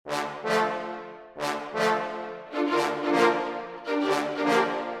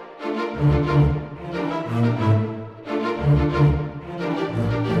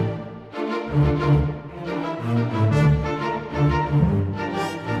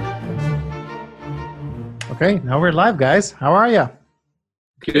Okay, now we're live, guys. How are you?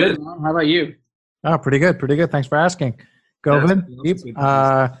 Good, man. How about you? Oh, pretty good, pretty good. Thanks for asking. Yeah, it's Govin, been a while Deep, since we did this.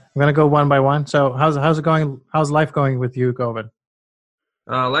 I'm gonna go one by one. So, how's it going? How's life going with you, Govin?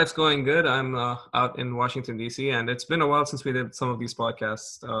 Life's going good. I'm out in Washington D.C. and it's been a while since we did some of these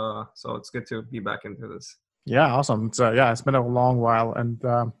podcasts. So it's good to be back into this. Yeah, awesome. So, yeah, it's been a long while, and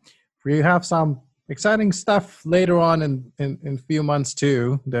we have some exciting stuff later on in few months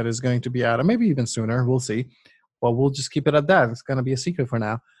too that is going to be out, or maybe even sooner. We'll see. Well, we'll just keep it at that. It's gonna be a secret for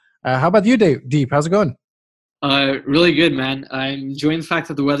now. How about you, Dave? Deep? How's it going? Really good, man. I'm enjoying the fact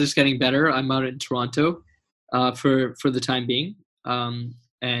that the weather's getting better. I'm out in Toronto for the time being,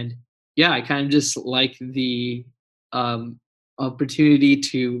 and yeah, I kind of just like the opportunity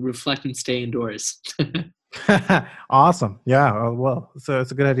to reflect and stay indoors. Awesome. Yeah. Well, so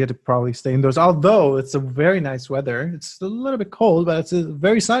it's a good idea to probably stay indoors. Although it's a very nice weather. It's a little bit cold, but it's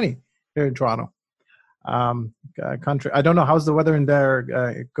very sunny here in Toronto. Country. I don't know how's the weather in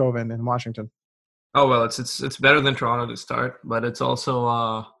there, Govin, in Washington. Oh well, it's better than Toronto to start, but it's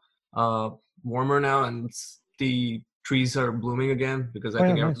also warmer now, and the trees are blooming again because Oh I yeah,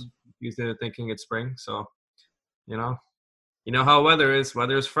 think nice. everyone's used to thinking it's spring. So you know, you know how weather is.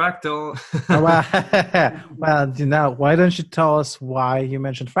 Weather is fractal. Oh, well, well, now why don't you tell us why you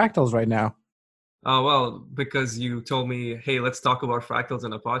mentioned fractals right now? Oh well, because you told me, hey, let's talk about fractals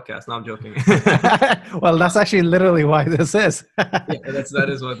in a podcast. No, I'm joking. Well, that's actually literally why this is. Yeah, that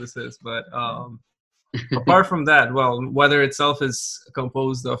is what this is. But apart from that, well, weather itself is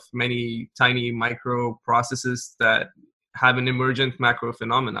composed of many tiny micro processes that have an emergent macro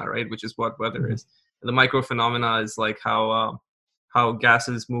phenomena, right? Which is what weather Mhm. is. And the micro phenomena is like how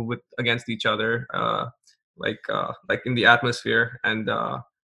gases move against each other, like in the atmosphere, and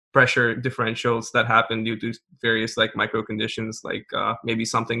pressure differentials that happen due to various like micro conditions, like maybe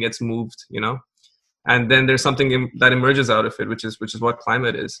something gets moved, and then there's something that emerges out of it, which is what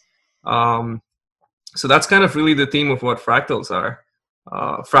climate is. Um, so that's kind of really the theme of what fractals are.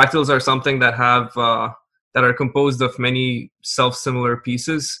 Fractals are something that are composed of many self-similar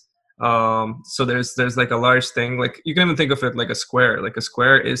pieces. So there's like a large thing, like you can even think of it like a square. Like a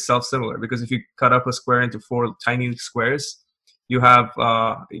square is self-similar because if you cut up a square into four tiny squares, you have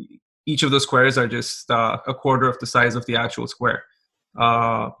each of those squares are just a quarter of the size of the actual square.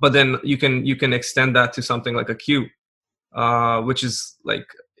 But then you can extend that to something like a cube, which is like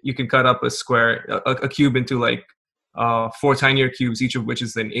you can cut up a square, a cube into like four tinier cubes, each of which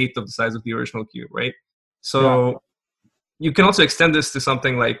is an eighth of the size of the original cube, right? Yeah. So you can also extend this to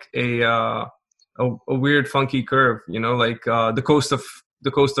something like a weird, funky curve, like the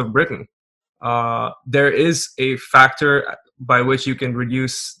coast of Britain. There is a factor by which you can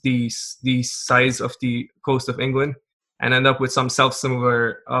reduce the size of the coast of England and end up with some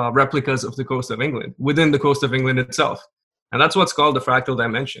self-similar replicas of the coast of England within the coast of England itself. And that's what's called the fractal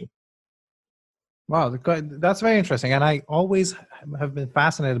dimension. Wow, that's very interesting. And I always have been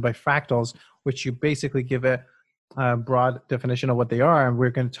fascinated by fractals, which you basically give a broad definition of what they are. And we're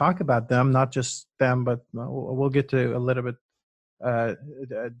going to talk about them, not just them, but we'll get to a little bit uh,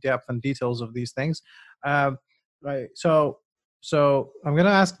 depth and details of these things. Right. So I'm going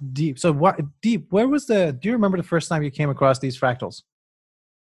to ask Deep. So what, Deep, do you remember the first time you came across these fractals?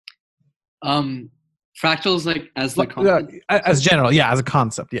 um, Fractals, like as the Yeah, concept. as general, yeah, as a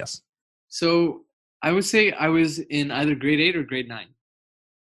concept, yes. So I would say I was in either grade 8 or grade 9.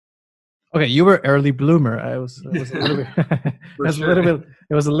 Okay, you were early bloomer. I was a little bit. it For was a sure. little bit.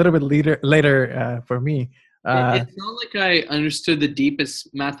 It was a little bit later for me. It's not like I understood the deepest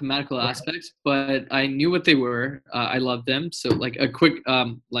mathematical aspects, but I knew what they were. I loved them. So, like a quick,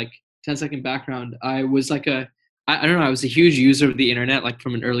 like 10-second background. I don't know. I was a huge user of the internet, like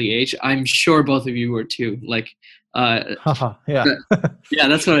from an early age. I'm sure both of you were too. Like, uh, Haha, yeah. yeah,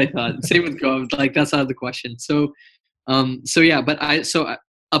 that's what I thought. Same with Go. Like, that's out of the question. So yeah. But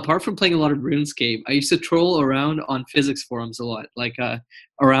apart from playing a lot of RuneScape, I used to troll around on physics forums a lot. Like,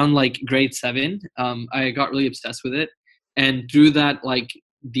 around like grade 7, I got really obsessed with it, and through that, like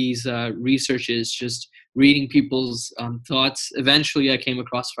these researches, just reading people's thoughts, eventually I came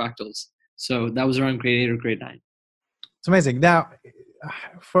across fractals. So that was around grade 8 or grade 9. It's amazing. Now,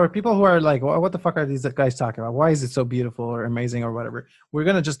 for people who are like, what the fuck are these guys talking about? Why is it so beautiful or amazing or whatever? We're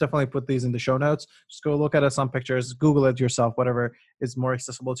gonna just definitely put these in the show notes. Just go look at some pictures, Google it yourself, whatever is more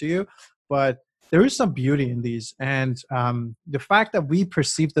accessible to you. But there is some beauty in these, and the fact that we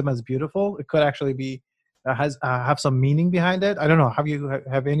perceive them as beautiful, it could actually be has have some meaning behind it. I don't know.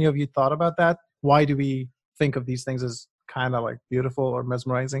 Have any of you thought about that? Why do we think of these things as kind of like beautiful or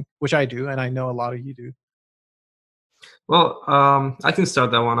mesmerizing? Which I do, and I know a lot of you do. Well, I can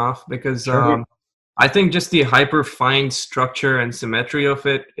start that one off because Sure. I think just the hyper fine structure and symmetry of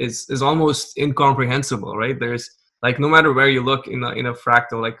it is almost incomprehensible, right? There's like no matter where you look in a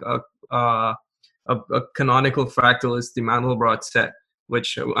fractal, like a canonical fractal is the Mandelbrot set,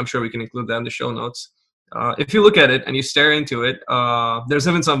 which I'm sure we can include that in the show notes. If you look at it and you stare into it, there's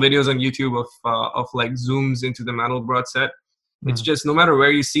even some videos on YouTube of like zooms into the Mandelbrot set. It's just no matter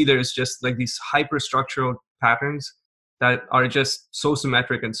where you see, there's just like these hyperstructural patterns that are just so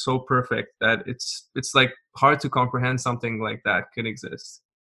symmetric and so perfect that it's like hard to comprehend something like that could exist,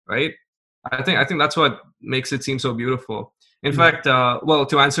 right? I think that's what makes it seem so beautiful. In fact, well,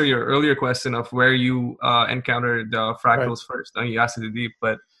 to answer your earlier question of where you encountered fractals first, you asked it deep,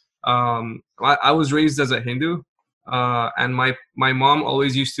 but I was raised as a Hindu, and my mom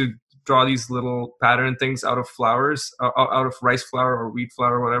always used to draw these little pattern things out of flowers, out of rice flour or wheat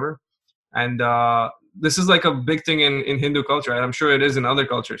flour or whatever. And this is like a big thing in Hindu culture, and I'm sure it is in other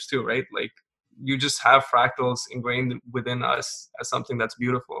cultures too, right? Like you just have fractals ingrained within us as something that's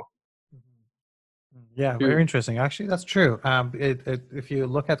beautiful. Yeah, very interesting. Actually, that's true. If you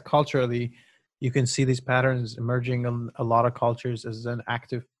look at culturally, you can see these patterns emerging in a lot of cultures as an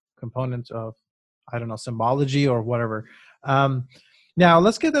active component of, I don't know, symbology or whatever. Now,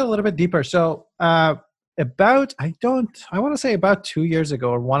 let's get a little bit deeper. So I want to say about 2 years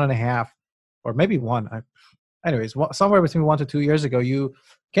ago or 1.5, or maybe one. Anyways, somewhere between 1 to 2 years ago, you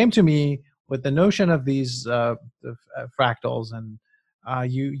came to me with the notion of these fractals, and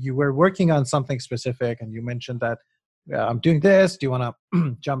you were working on something specific, and you mentioned that I'm doing this. Do you want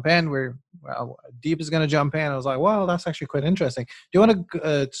to jump in? Deep is going to jump in. I was like, well, that's actually quite interesting. Do you want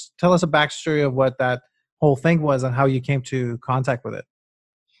to tell us a backstory of what that whole thing was and how you came to contact with it?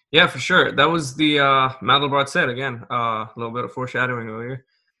 Yeah, for sure. That was the Mandelbrot set again. A little bit of foreshadowing earlier.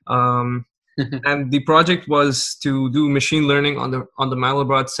 And the project was to do machine learning on the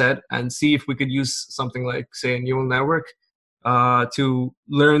Mandelbrot set and see if we could use something like, say, a neural network to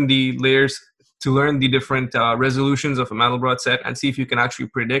learn the layers, to learn the different resolutions of a Mandelbrot set, and see if you can actually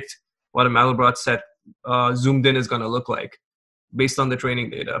predict what a Mandelbrot set zoomed in is going to look like based on the training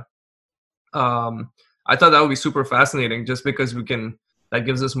data. I thought that would be super fascinating, just because that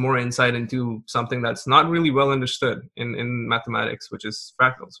gives us more insight into something that's not really well understood in mathematics, which is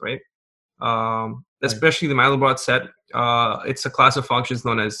fractals, right? Especially the Mandelbrot set. It's a class of functions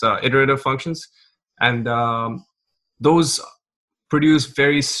known as iterative functions, and those produce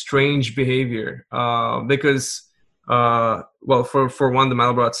very strange behavior because, well, for one, the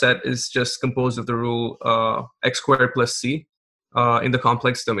Mandelbrot set is just composed of the rule x squared plus c in the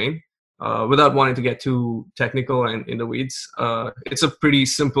complex domain. Without wanting to get too technical and in the weeds, it's a pretty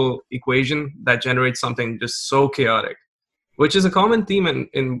simple equation that generates something just so chaotic, which is a common theme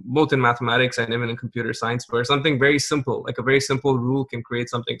in both in mathematics and even in computer science, where something very simple, like a very simple rule, can create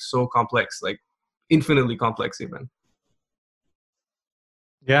something so complex, like infinitely complex even.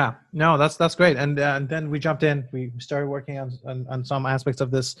 Yeah, no, that's great. And then we jumped in. We started working on some aspects of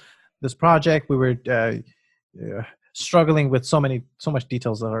this project. We were struggling with so much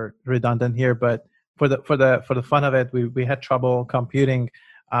details that are redundant here, but for the fun of it, we had trouble computing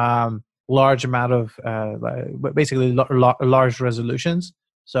large amount of basically large resolutions.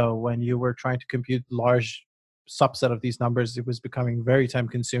 So when you were trying to compute large subset of these numbers, it was becoming very time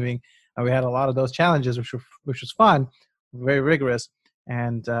consuming, and we had a lot of those challenges, which was fun, very rigorous.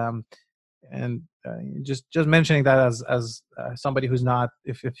 And just mentioning that as somebody who's not,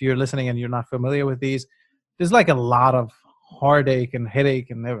 if you're listening and you're not familiar with these, there's like a lot of heartache and headache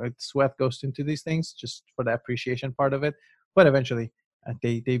and sweat goes into these things just for the appreciation part of it. But eventually,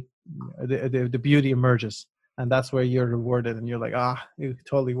 the beauty emerges, and that's where you're rewarded, and you're like, it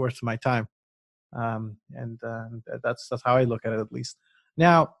totally worth my time. And that's how I look at it, at least.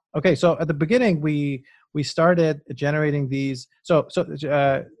 Now, okay, so at the beginning we started generating these. So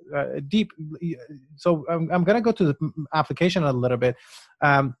deep. So I'm going to go to the application a little bit.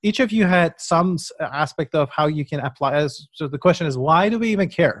 Each of you had some aspect of how you can apply. So the question is, why do we even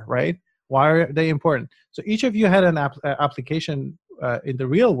care, right? Why are they important? So each of you had an application in the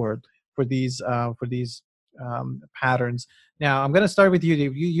real world for these patterns. Now I'm going to start with you,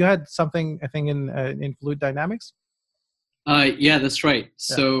 Dave. You had something, I think, in fluid dynamics. Yeah, that's right.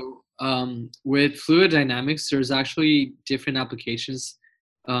 Yeah. So with fluid dynamics, there's actually different applications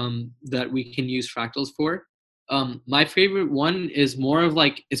that we can use fractals for. My favorite one is more of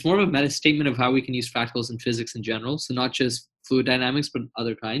a meta statement of how we can use fractals in physics in general. So not just fluid dynamics, but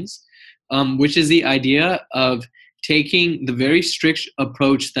other kinds, which is the idea of taking the very strict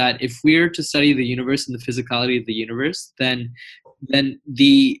approach that if we're to study the universe and the physicality of the universe, then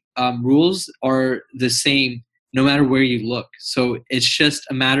the rules are the same no matter where you look. So it's just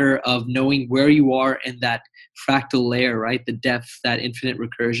a matter of knowing where you are in that fractal layer, right? The depth, that infinite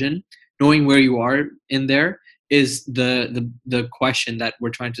recursion, knowing where you are in there is the question that we're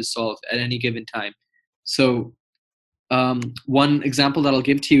trying to solve at any given time. So one example that I'll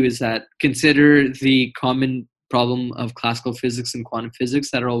give to you is that consider the common problem of classical physics and quantum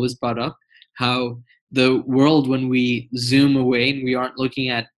physics that are always brought up, how the world, when we zoom away and we aren't looking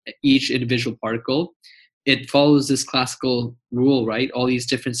at each individual particle, it follows this classical rule, right? All these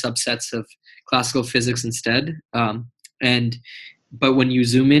different subsets of classical physics instead. But when you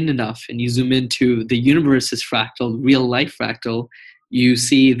zoom in enough and you zoom into the universe's fractal, real life fractal, you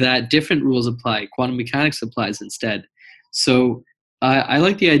see that different rules apply. Quantum mechanics applies instead. So I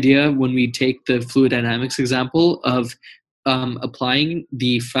like the idea when we take the fluid dynamics example of applying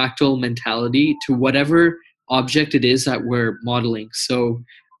the fractal mentality to whatever object it is that we're modeling. So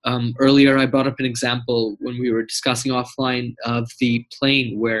earlier I brought up an example when we were discussing offline of the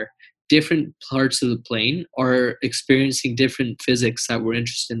plane, where different parts of the plane are experiencing different physics that we're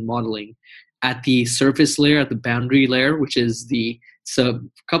interested in modeling. At the surface layer, at the boundary layer, which is a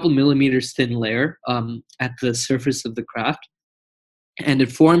couple millimeters thin layer at the surface of the craft. And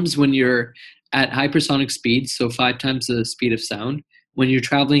it forms when you're at hypersonic speed, so 5 times the speed of sound, when you're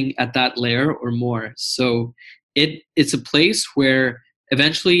traveling at that layer or more. So it's a place where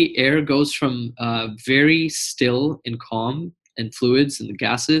eventually air goes from very still and calm and fluids and the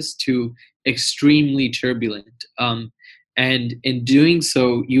gases to extremely turbulent. And in doing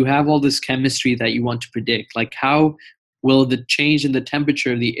so, you have all this chemistry that you want to predict, like how will the change in the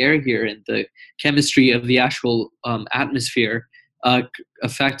temperature of the air here and the chemistry of the actual atmosphere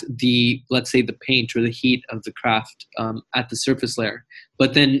affect let's say, the paint or the heat of the craft at the surface layer.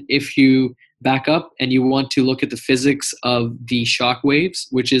 But then if you back up and you want to look at the physics of the shock waves,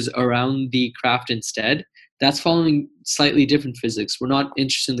 which is around the craft instead, that's following slightly different physics. We're not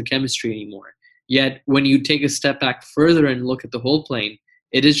interested in the chemistry anymore. Yet when you take a step back further and look at the whole plane,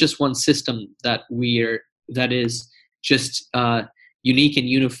 it is just one system that is just unique and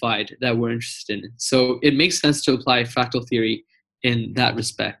unified that we're interested in. So it makes sense to apply fractal theory in that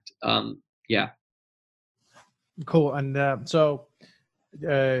respect. Yeah. Cool. And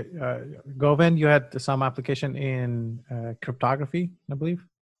Govind, you had some application in cryptography, I believe.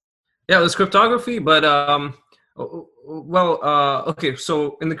 Yeah, it was cryptography, but okay.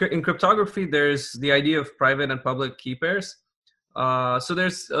 So in cryptography, there's the idea of private and public key pairs. So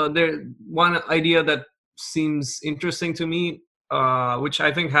there's one idea that seems interesting to me, which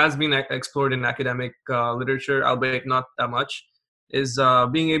I think has been explored in academic literature, albeit not that much, is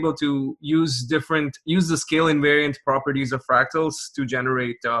being able to use the scale invariant properties of fractals to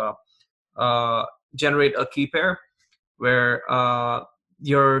generate a key pair, where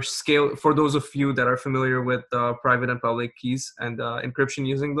your scale, for those of you that are familiar with private and public keys and encryption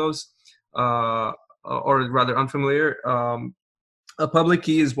using those, or rather unfamiliar, a public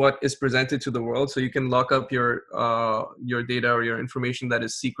key is what is presented to the world. So you can lock up your data or your information that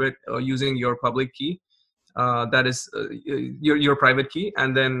is secret using your public key. That is your private key,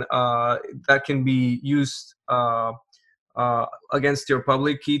 and then that can be used against your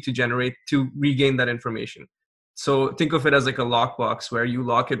public key to regain that information. So think of it as like a lockbox where you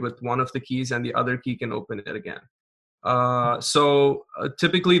lock it with one of the keys and the other key can open it again. So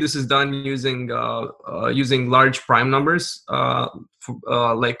typically this is done using large prime numbers,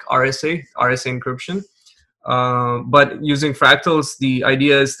 like RSA encryption. But using fractals, the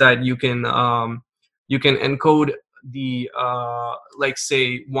idea is that you can encode the like,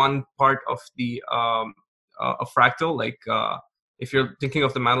 say, one part of the a fractal, like if you're thinking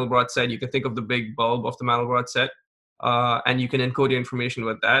of the Mandelbrot set, you can think of the big bulb of the Mandelbrot set, and you can encode your information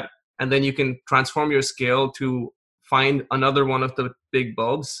with that, and then you can transform your scale to find another one of the big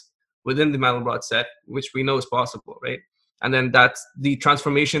bulbs within the Mandelbrot set, which we know is possible, right? And then that's the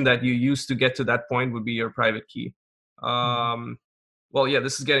transformation that you use to get to that point would be your private key. Well, yeah,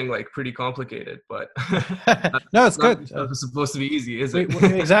 this is getting like pretty complicated, but no, it's good. It's supposed to be easy, is it?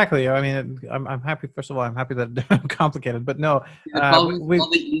 Exactly. I mean, I'm happy. First of all, I'm happy that it's complicated, but no, all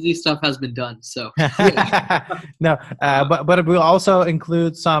the easy stuff has been done. So no, but we'll also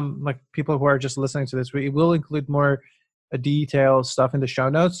include some, like, people who are just listening to this. We will include more detailed stuff in the show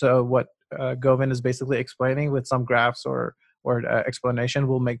notes. So what Govind is basically explaining with some graphs or explanation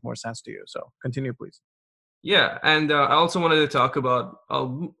will make more sense to you. So continue, please. Yeah, and I also wanted to talk about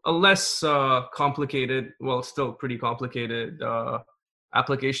a less complicated, well, still pretty complicated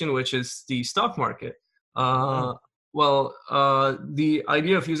application, which is the stock market. Well, the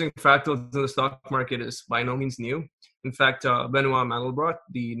idea of using fractals in the stock market is by no means new. In fact, Benoit Mandelbrot,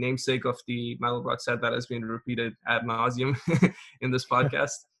 the namesake of the Mandelbrot set that has been repeated ad nauseum in this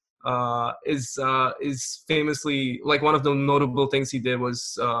podcast, is famously, like, one of the notable things he did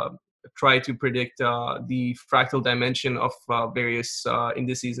was try to predict the fractal dimension of various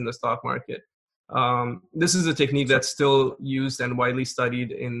indices in the stock market. This is a technique that's still used and widely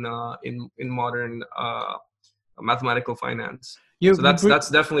studied in modern mathematical finance. So that's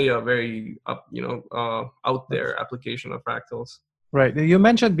definitely a very out there application of fractals. Right. You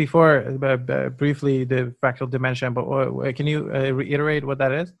mentioned before briefly the fractal dimension, but can you reiterate what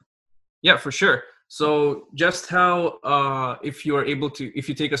that is? Yeah, for sure. So just how if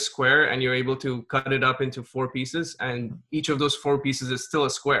you take a square and you're able to cut it up into 4 pieces, and each of those 4 pieces is still a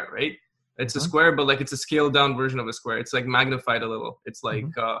square, right? It's a square, but like it's a scaled down version of a square. It's like magnified a little. It's like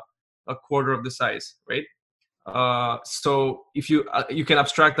a quarter of the size, right? So if you can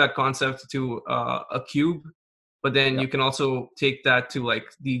abstract that concept to a cube, but then you can also take that to like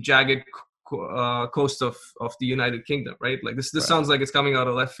the jagged coast of the United Kingdom, right? Like this sounds like it's coming out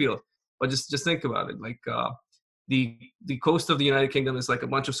of left field, but just think about it. Like the coast of the United Kingdom is like a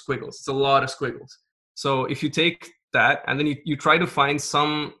bunch of squiggles. It's a lot of squiggles. So if you take that and then you try to find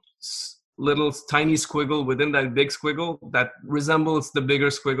some little tiny squiggle within that big squiggle that resembles the bigger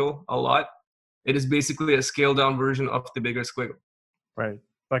squiggle a lot, it is basically a scaled down version of the bigger squiggle. Right.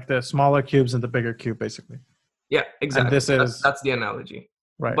 Like the smaller cubes and the bigger cube, basically. Yeah, exactly. And that's the analogy.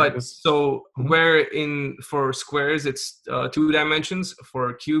 Right. But where for squares, it's 2 dimensions.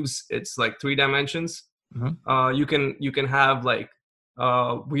 For cubes, it's like 3 dimensions. You can have like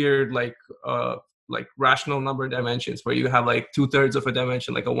weird like rational number dimensions where you have like 2/3 of a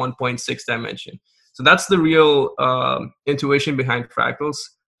dimension, like a 1.6 dimension. So that's the real intuition behind fractals.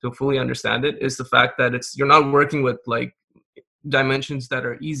 To fully understand it is the fact that you're not working with like dimensions that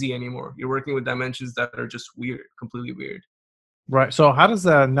are easy anymore. You're working with dimensions that are just weird, completely weird. Right. So how does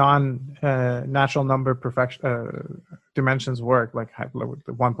the non-natural number dimensions work? Like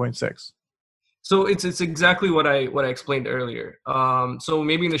the 1.6? So it's exactly what I explained earlier. So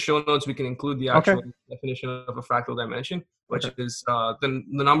maybe in the show notes we can include the actual definition of a fractal dimension, which is the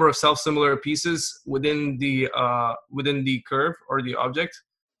number of self-similar pieces within the curve or the object.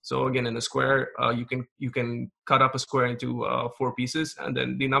 So again, in a square, you can cut up a square into 4 pieces, and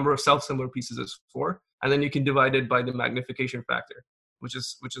then the number of self-similar pieces is 4, and then you can divide it by the magnification factor, which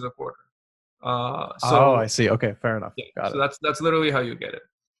is a quarter. I see. Okay, fair enough. Yeah, Got it. That's literally how you get it.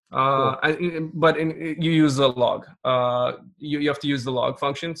 Cool. But you use the log. You have to use the log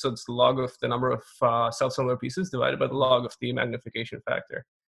function. So it's the log of the number of self-similar pieces divided by the log of the magnification factor,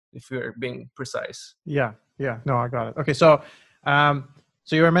 if you're being precise. Yeah. No, I got it. Okay, so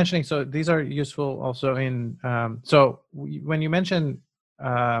so you were mentioning, so these are useful also in, when you mention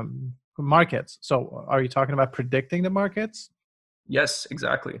markets, so are you talking about predicting the markets? Yes,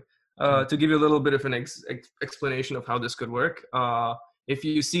 exactly. To give you a little bit of an explanation of how this could work, if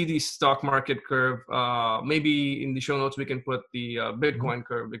you see the stock market curve, maybe in the show notes we can put the Bitcoin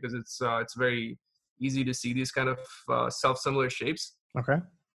curve, because it's very easy to see these kind of self-similar shapes. Okay.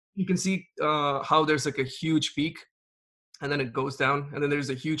 You can see how there's like a huge peak, and then it goes down, and then there's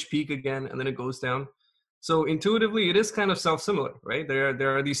a huge peak again, and then it goes down. So intuitively, it is kind of self-similar, right?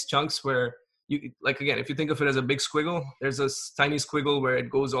 There are these chunks where you, like, again, if you think of it as a big squiggle, there's a tiny squiggle where it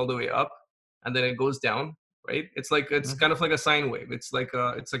goes all the way up, and then it goes down, right? It's kind of like a sine wave. It's like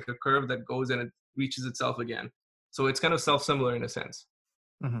a curve that goes and it reaches itself again. So it's kind of self-similar in a sense.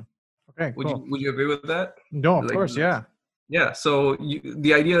 Okay. Cool. Would you agree with that? No, of course, yeah. Yeah. So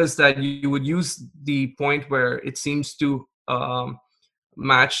the idea is that you would use the point where it seems to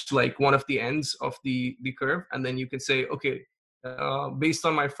match like one of the ends of the curve, and then you can say, okay, based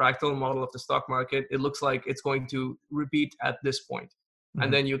on my fractal model of the stock market, it looks like it's going to repeat at this point.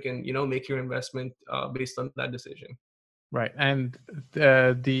 And then you can make your investment based on that decision. Right. And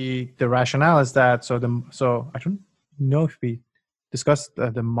the rationale is that so I don't know if we discussed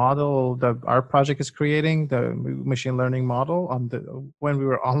the model that our project is creating, the machine learning model when we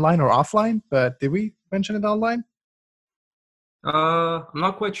were online or offline, but did we mention it online? I'm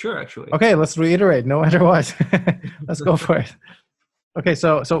not quite sure, actually. Okay, let's reiterate. No matter what, let's go for it. Okay,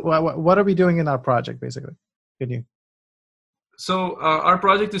 so what are we doing in our project, basically? Can you? So our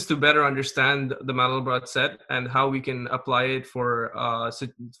project is to better understand the Mandelbrot set and how we can apply it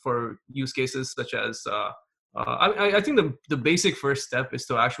for use cases such as. I think the basic first step is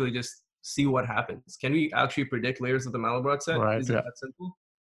to actually just see what happens. Can we actually predict layers of the Mandelbrot set? Right, is it that simple?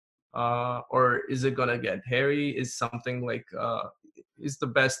 Or is it gonna get hairy? Is something like is the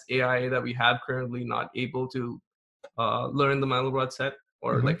best AI that we have currently not able to learn the Mandelbrot set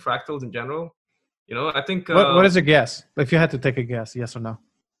or like fractals in general. You know, I think. What is your guess? If you had to take a guess, yes or no?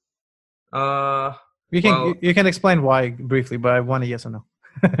 You can Well, you can explain why briefly, but I want a yes or no.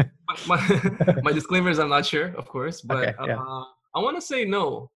 my disclaimer is I'm not sure, of course, but Okay, yeah. I want to say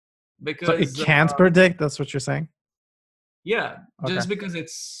no So it because can't predict. That's what you're saying. yeah, Okay. just because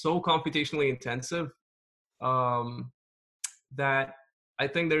it's so computationally intensive, that I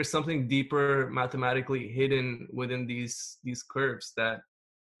think there's something deeper mathematically hidden within these curves that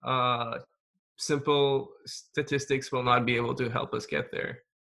simple statistics will not be able to help us get there.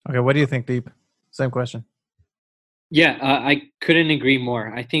 Okay. What do you think, Deep? Same question. Yeah, I couldn't agree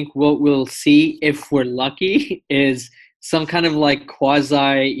more. I think what we'll see if we're lucky is some kind of like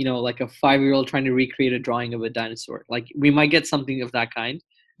quasi, like a 5-year-old trying to recreate a drawing of a dinosaur. Like we might get something of that kind,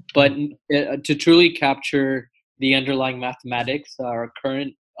 but to truly capture the underlying mathematics, our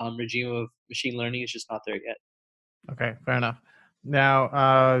current regime of machine learning is just not there yet. Okay, fair enough. Now,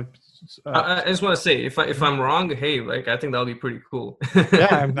 I just want to say, if I'm wrong, hey, like I think that'll be pretty cool.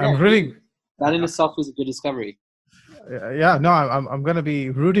 yeah, I'm really. That in itself is a good discovery. Yeah, no, I'm gonna be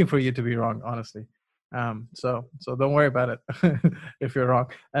rooting for you to be wrong, honestly. So don't worry about it if you're wrong.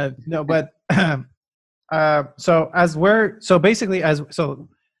 No, but so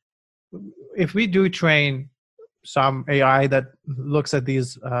if we do train some AI that looks at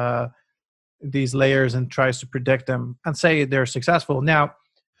these layers and tries to predict them and say they're successful. Now,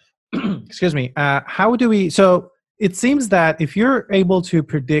 excuse me. How do we? So it seems that if you're able to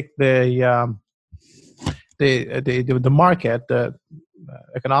predict the market, the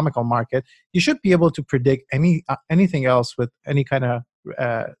economical market, you should be able to predict anything else with any kind of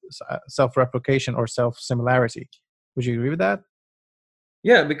self-replication or self-similarity. Would you agree with that?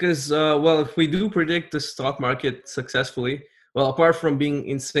 Yeah, because well, if we do predict the stock market successfully, well, apart from being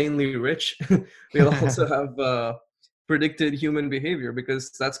insanely rich, we'll also have predicted human behavior,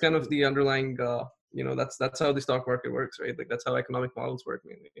 because that's kind of the underlying. That's how the stock market works, right? Like that's how economic models work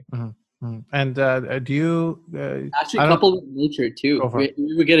mainly. Mm-hmm. And do you actually coupled with nature too?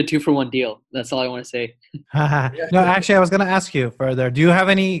 We would get a 2-for-1 deal. That's all I want to say. No, actually, I was going to ask you further. Do you have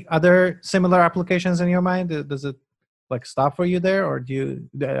any other similar applications in your mind? Does it like stop for you there, or do you?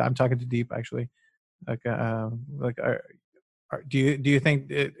 I'm talking to Deep actually. Like, do you think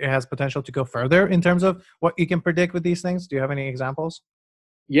it has potential to go further in terms of what you can predict with these things? Do you have any examples?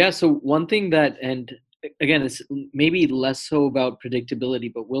 Yeah. So one thing that, and again, it's maybe less so about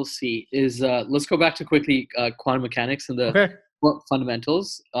predictability, but we'll see, is let's go back to quickly quantum mechanics and the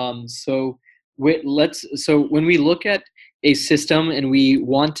fundamentals. So when we look at a system and we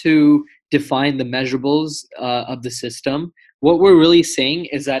want to define the measurables of the system, what we're really saying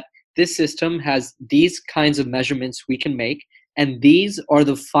is that this system has these kinds of measurements we can make, and these are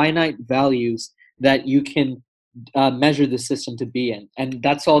the finite values that you can measure the system to be in, and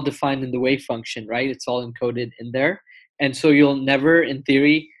that's all defined in the wave function, right? It's all encoded in there, and so you'll never, in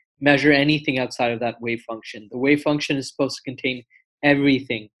theory, measure anything outside of that wave function. The wave function is supposed to contain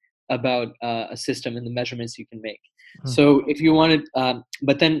everything about a system and the measurements you can make. So if you wanted,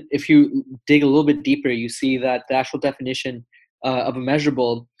 but then if you dig a little bit deeper, you see that the actual definition of a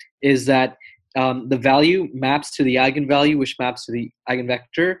measurable is that the value maps to the eigenvalue, which maps to the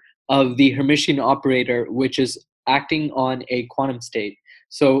eigenvector of the Hermitian operator, which is acting on a quantum state.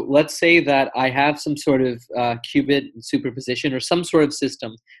 So let's say that I have some sort of qubit superposition or some sort of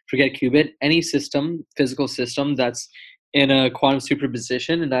system, forget qubit, any system, physical system that's in a quantum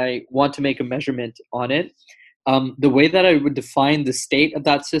superposition, and I want to make a measurement on it. The way that I would define the state of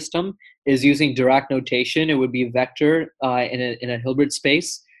that system is using Dirac notation. It would be a vector in a Hilbert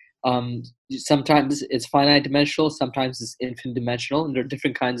space. Sometimes it's finite dimensional, sometimes it's infinite dimensional, and there are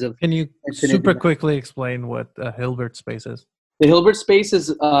different kinds of. Can you super quickly explain what a Hilbert space is? The Hilbert space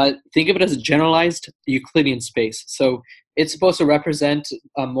is, think of it as a generalized Euclidean space. So it's supposed to represent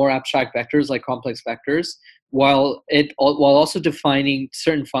more abstract vectors like complex vectors, while also defining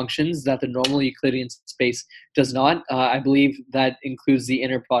certain functions that the normal Euclidean space does not. I believe that includes the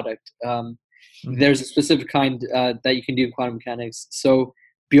inner product. There's a specific kind that you can do in quantum mechanics. So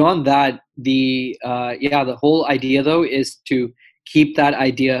beyond that, the whole idea though is to keep that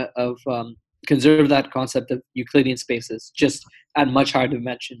idea of conserve that concept of Euclidean spaces just at much higher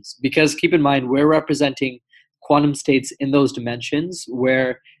dimensions, because keep in mind we're representing quantum states in those dimensions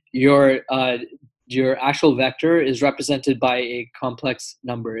where your actual vector is represented by a complex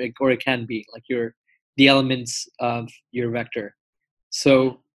number, or it can be like the elements of your vector.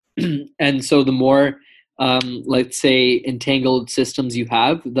 So and so the more let's say entangled systems you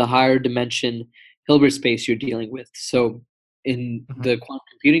have, the higher dimension Hilbert space you're dealing with. So in Mhm. the quantum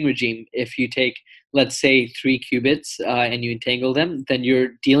computing regime, if you take, let's say, 3 qubits and you entangle them, then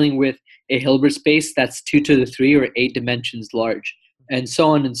you're dealing with a Hilbert space that's 2 to the 3 or 8 dimensions large, and so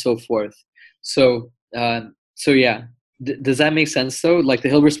on and so forth. So, so yeah. Does that make sense though? Like the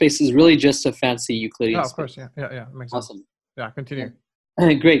Hilbert space is really just a fancy Euclidean Yeah, of space. course. Yeah. Makes sense. Awesome. Yeah, continue.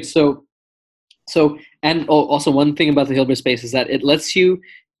 Great. So, and also one thing about the Hilbert space is that it lets you,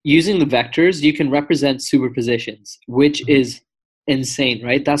 using the vectors, you can represent superpositions, which Mhm. is insane,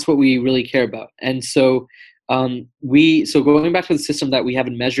 right? That's what we really care about. And so, so going back to the system that we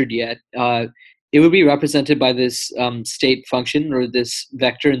haven't measured yet, it would be represented by this state function or this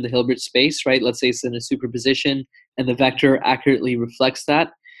vector in the Hilbert space, right? Let's say it's in a superposition, and the vector accurately reflects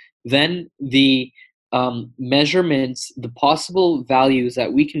that. Then the measurements, the possible values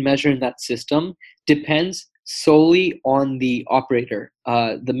that we can measure in that system depends solely on the operator,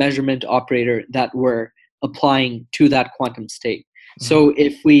 the measurement operator that we're applying to that quantum state. Mhm. So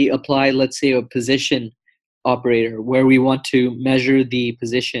if we apply, let's say, a position operator where we want to measure the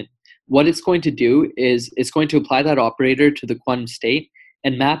position, what it's going to do is it's going to apply that operator to the quantum state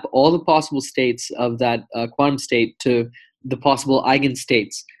and map all the possible states of that quantum state to the possible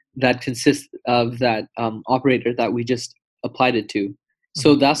eigenstates that consist of that operator that we just applied it to.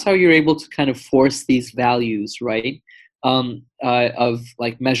 So Mhm. that's how you're able to kind of force these values, right? Of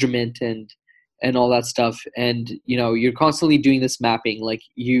like measurement and all that stuff. And you're constantly doing this mapping. Like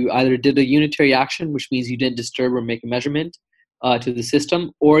you either did a unitary action, which means you didn't disturb or make a measurement to the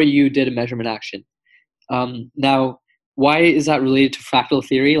system, or you did a measurement action. Now, why is that related to fractal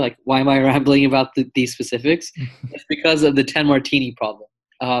theory? Like, why am I rambling about these specifics? It's because of the 10 Martini problem.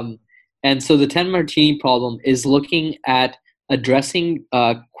 And so the 10 Martini problem is looking at addressing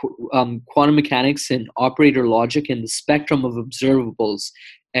quantum mechanics and operator logic and the spectrum of observables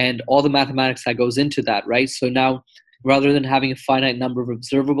and all the mathematics that goes into that, right? So now, rather than having a finite number of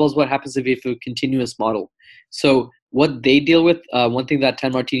observables, what happens if you have a continuous model? So what they deal with, one thing that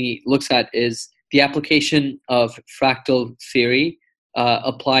 10 Martini looks at is the application of fractal theory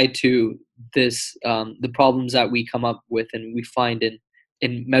applied to this, the problems that we come up with and we find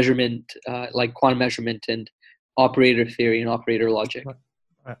in measurement, like quantum measurement and operator theory and operator logic.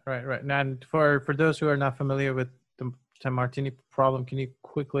 Right. And for those who are not familiar with the 10 Martini problem, can you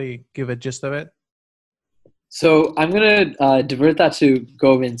quickly give a gist of it? So I'm gonna divert that to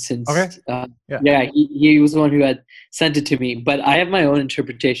Govind since he was the one who had sent it to me, but I have my own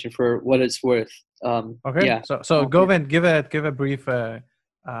interpretation for what it's worth. Okay. Yeah. So Govind, give a brief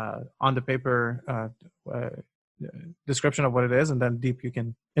on the paper description of what it is, and then Deep, you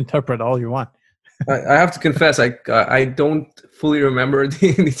can interpret all you want. I have to confess, I don't fully remember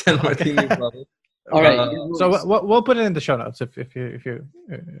the 10 Martini problem. All right. So we'll put it in the show notes if you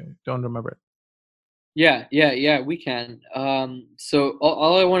don't remember it. Yeah, we can. So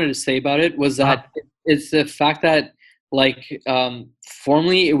all I wanted to say about it was that it's the fact that, like,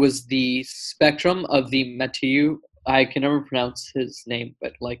 formerly it was the spectrum of the Mathieu. I can never pronounce his name,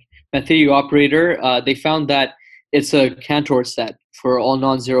 but like Mathieu operator, they found that it's a Cantor set for all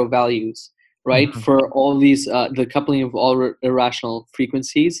non-zero values, right? Mm-hmm. For all these, the coupling of all irrational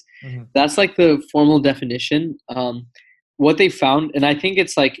frequencies. Mm-hmm. That's like the formal definition. What they found, and I think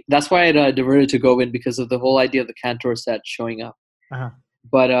it's like that's why I diverted to Govind because of the whole idea of the Cantor set showing up.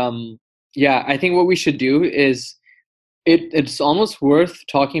 But yeah, I think what we should do is it's almost worth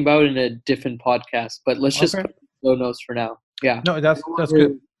talking about in a different podcast. But let's just put low notes for now. Yeah. No, that's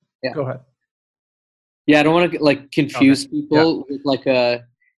good. Yeah. Go ahead. Yeah, I don't want to like confuse people with like a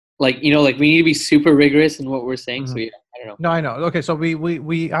like we need to be super rigorous in what we're saying. Mm-hmm. So yeah, I don't know. No, I know. Okay, so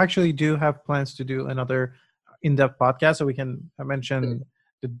we actually do have plans to do another in-depth podcast, so we can mention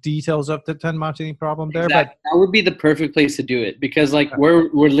the details of the 10 Martini problem there. Exactly. But that would be the perfect place to do it because like we're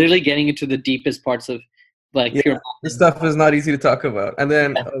literally getting into the deepest parts of like pure. This stuff is not easy to talk about. And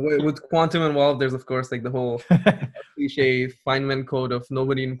then with quantum involved, there's of course like the whole cliche Feynman code of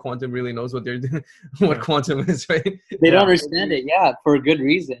nobody in quantum really knows what they're doing, what quantum is, right? They don't understand it, for a good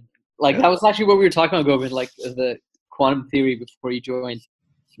reason. Like that was actually what we were talking about, Govind, like the quantum theory before you joined.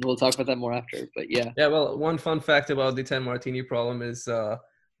 We'll talk about that more after, but yeah. Yeah, well, one fun fact about the 10 Martini problem is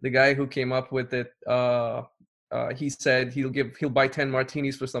the guy who came up with it, he said he'll buy 10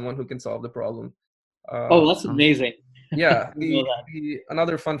 martinis for someone who can solve the problem. That's amazing. Yeah.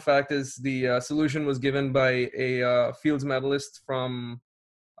 Another fun fact is the solution was given by a Fields medalist from,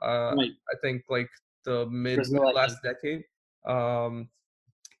 I think, like the mid last decade. I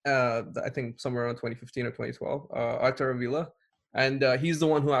think somewhere around 2015 or 2012, Arthur Avila. And he's the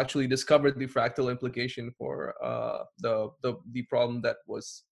one who actually discovered the fractal implication for the problem that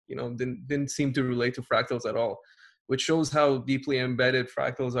was, didn't seem to relate to fractals at all, which shows how deeply embedded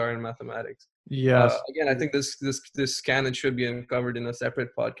fractals are in mathematics. Yes. Again, I think this can and should be uncovered in a separate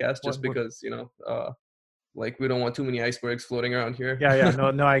podcast, just What- because like we don't want too many icebergs floating around here. Yeah.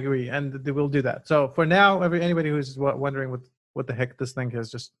 No, I agree, and we'll do that. So for now, anybody who's wondering what the heck this thing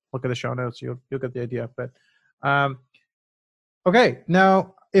is, just look at the show notes. You'll get the idea. But okay,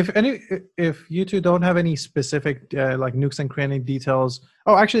 now if you two don't have any specific like nooks and cranny details.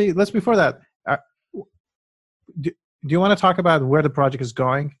 Oh, actually, let's before that. Do you want to talk about where the project is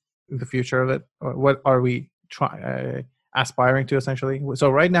going, the future of it, or what are we aspiring to essentially?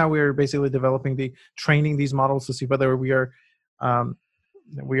 So right now we're basically training these models to see whether we are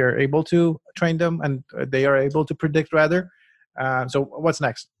able to train them and they are able to predict rather. So what's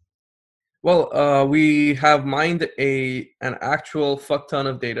next? Well, we have mined an actual fuck ton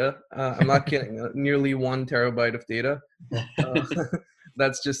of data. I'm not kidding. Nearly 1 terabyte of data.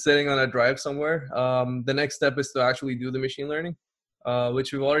 That's just sitting on a drive somewhere. The next step is to actually do the machine learning,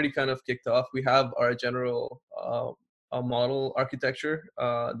 which we've already kind of kicked off. We have our general model architecture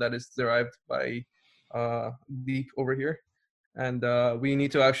that is derived by Deep over here. And we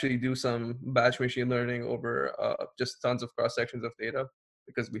need to actually do some batch machine learning over just tons of cross sections of data,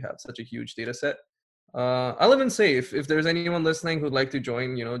 because we have such a huge data set. I'll even say if there's anyone listening who'd like to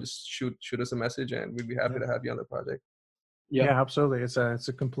join, just shoot us a message and we'd be happy to have you on the project. Yeah, absolutely. It's a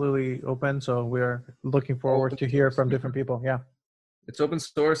completely open, so we're looking forward to hear from different people. Yeah, it's open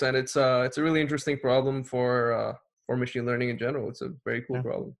source, and it's a really interesting problem for machine learning in general. It's a very cool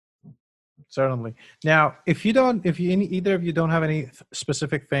problem. Certainly. Now, either of you don't have any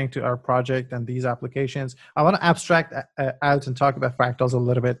specific thing to our project and these applications, I want to abstract out and talk about fractals a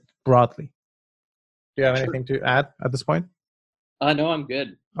little bit broadly. Do you have anything to add at this point? No, I'm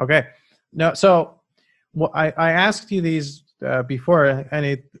good. Okay. No, so I asked you these before, and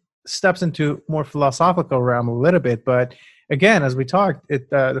it steps into more philosophical realm a little bit. But again, as we talked,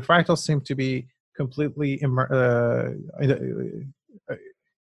 the fractals seem to be completely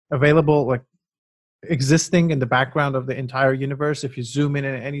available, like existing in the background of the entire universe. If you zoom in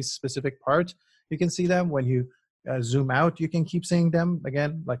any specific part, you can see them. When you zoom out, you can keep seeing them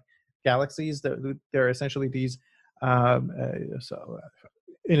again, like galaxies. They're essentially these,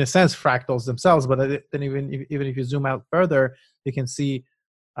 in a sense, fractals themselves. But then even if you zoom out further, you can see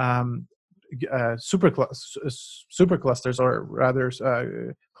superclusters, or rather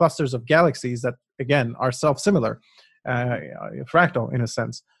clusters of galaxies that again are self-similar, fractal in a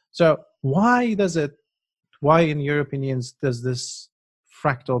sense. So why in your opinions does this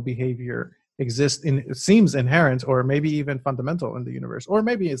fractal behavior exist? It seems inherent, or maybe even fundamental in the universe, or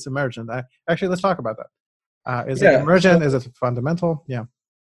maybe it's emergent. Actually, let's talk about that. Is it emergent? Is it fundamental? Yeah.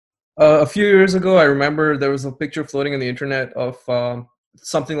 A few years ago, I remember there was a picture floating on the internet of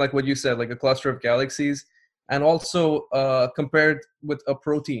something like what you said, like a cluster of galaxies, and also compared with a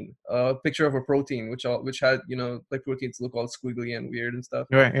protein, a picture of a protein, which had, like proteins look all squiggly and weird and stuff.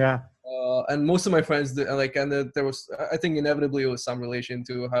 Right. Yeah. And most of my friends there was, I think inevitably it was some relation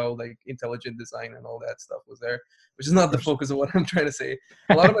to how like intelligent design and all that stuff was there, which is not the focus of what I'm trying to say.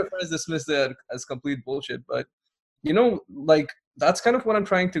 A lot of my friends dismissed it as complete bullshit, but like that's kind of what I'm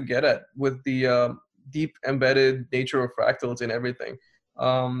trying to get at with the deep embedded nature of fractals in everything.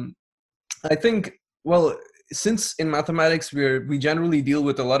 I think, well, since in mathematics we generally deal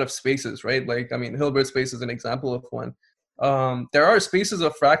with a lot of spaces, right? Like, I mean, Hilbert space is an example of one. There are spaces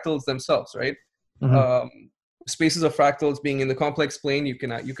of fractals themselves, right? Mm-hmm. Spaces of fractals being in the complex plane, you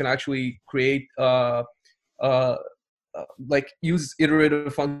can actually create like use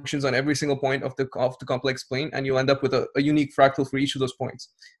iterative functions on every single point of the complex plane, and you end up with a unique fractal for each of those points.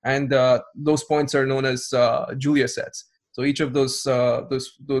 And those points are known as Julia sets. So each of those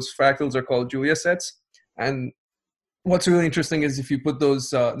fractals are called Julia sets. And what's really interesting is if you put those,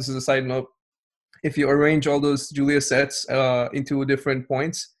 this is a side note, if you arrange all those Julia sets into different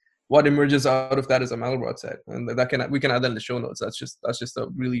points, what emerges out of that is a Mandelbrot set, and we can add that in the show notes. That's just a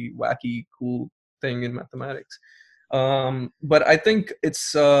really wacky, cool thing in mathematics. But I think it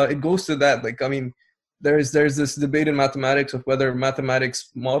goes to that. Like, I mean, there's this debate in mathematics of whether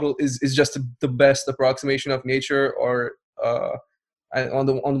mathematics model is just the best approximation of nature, or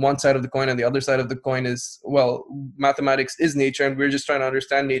on one side of the coin, and the other side of the coin is, well, mathematics is nature, and we're just trying to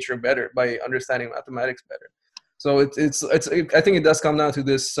understand nature better by understanding mathematics better. So it's I think it does come down to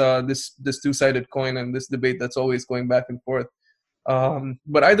this two-sided coin and this debate that's always going back and forth.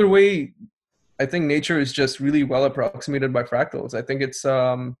 But either way, I think nature is just really well approximated by fractals. I think it's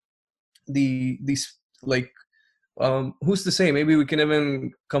who's to say? Maybe we can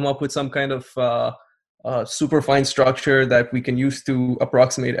even come up with some kind of super fine structure that we can use to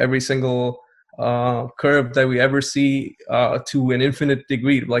approximate every single curve that we ever see to an infinite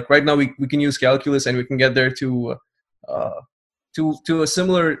degree. Like right now, we can use calculus and we can get there to a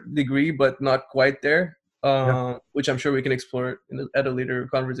similar degree, but not quite there. Which I'm sure we can explore at a later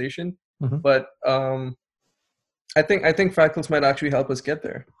conversation. Mm-hmm. But I think fractals might actually help us get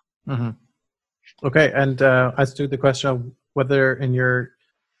there. Mm-hmm. Okay, and as to the question of whether in your,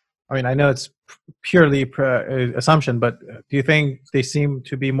 I mean, I know it's purely assumption, but do you think they seem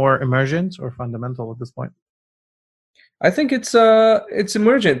to be more emergent or fundamental at this point? I think it's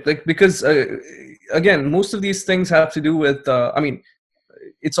emergent, like, because again, most of these things have to do with I mean,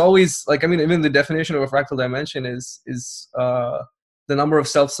 it's always like, I mean, even the definition of a fractal dimension is the number of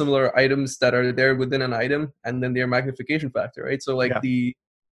self-similar items that are there within an item, and then their magnification factor, right? So like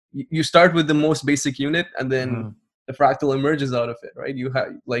you start with the most basic unit, and then the fractal emerges out of it, right? You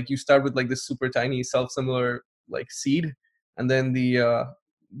have like, you start with like this super tiny self-similar like seed, and then the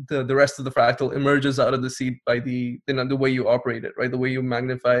rest of the fractal emerges out of the seed by the way you operate it, right? The way you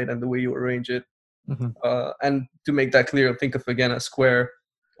magnify it and the way you arrange it. And to make that clear, think of again a square,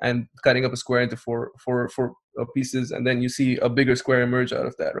 and cutting up a square into four pieces, and then you see a bigger square emerge out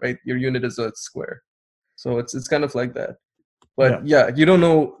of that, right? Your unit is a square, so it's kind of like that. But yeah, you don't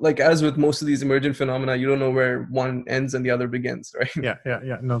know, like, as with most of these emergent phenomena, you don't know where one ends and the other begins, right?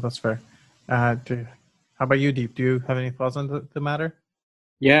 Yeah. No, that's fair. How about you, Deep? Do you have any thoughts on the matter?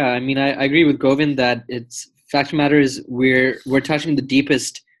 Yeah, I mean, I agree with Govind that it's fact of the matter is we're touching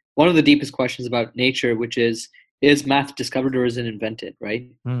one of the deepest questions about nature, which is math discovered or is it invented, right?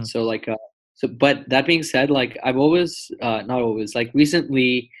 So like, but that being said, like, I've always, not always, like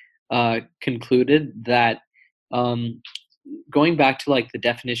recently concluded that going back to like the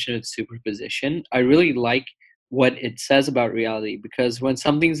definition of superposition, I really like what it says about reality, because when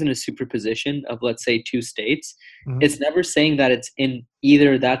something's in a superposition of, let's say, two states, it's never saying that it's in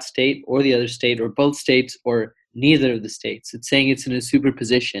either that state or the other state or both states or neither of the states. It's saying it's in a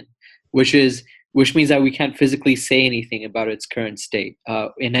superposition, which means that we can't physically say anything about its current state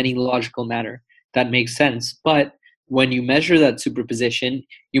in any logical manner that makes sense. But when you measure that superposition,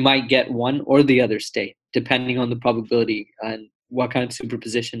 you might get one or the other state, depending on the probability and what kind of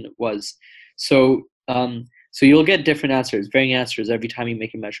superposition it was. So you'll get different answers, varying answers every time you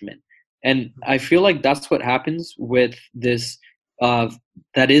make a measurement. And I feel like that's what happens with this.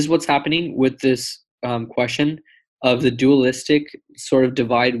 That is what's happening with this question of the dualistic sort of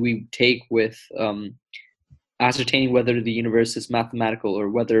divide we take with ascertaining whether the universe is mathematical or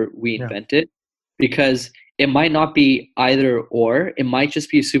whether we invent it. Because it might not be either or, it might just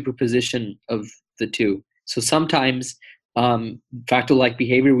be a superposition of the two. So sometimes fractal-like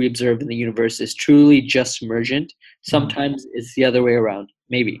behavior we observe in the universe is truly just emergent. Sometimes it's the other way around.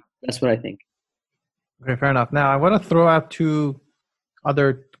 Maybe. That's what I think. Okay, fair enough. Now, I want to throw out two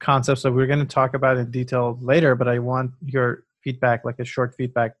other concepts that we're going to talk about in detail later, but I want your feedback, like a short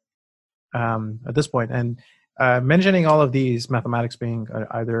feedback at this point. And mentioning all of these, mathematics being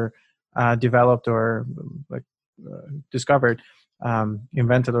either developed or discovered,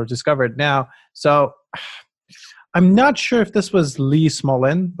 invented or discovered now. So I'm not sure if this was Lee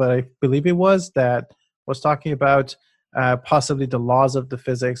Smolin, but I believe it was talking about possibly the laws of the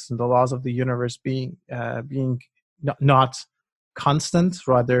physics and the laws of the universe being not constant,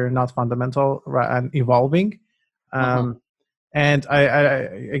 rather not fundamental, and evolving. And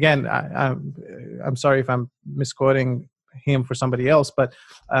I'm sorry if I'm misquoting him for somebody else, but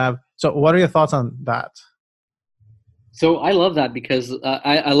so what are your thoughts on that? So I love that, because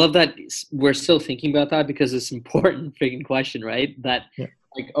I love that we're still thinking about that, because it's an important freaking question, right? That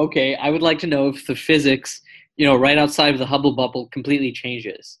like, okay, I would like to know if the physics, right outside of the Hubble bubble completely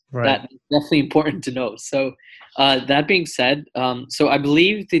changes. Right. That's definitely important to know. So that being said, so I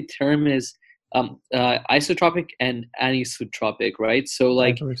believe the term is isotropic and anisotropic, right? So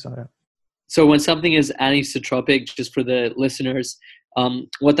like, so when something is anisotropic, just for the listeners,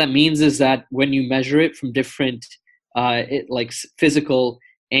 what that means is that when you measure it from different like physical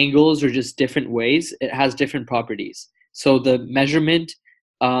angles or just different ways, it has different properties. So the measurement,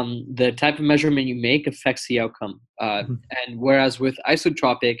 the type of measurement you make affects the outcome. And whereas with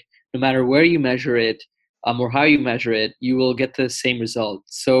isotropic, no matter where you measure it or how you measure it, you will get the same result.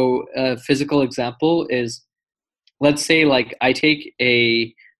 So a physical example is, let's say like I take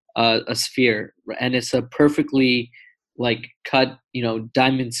a sphere, and it's a perfectly like cut,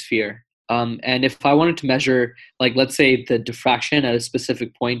 diamond sphere. And if I wanted to measure, like, let's say the diffraction at a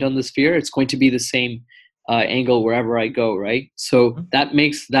specific point on the sphere, it's going to be the same angle wherever I go, right? So that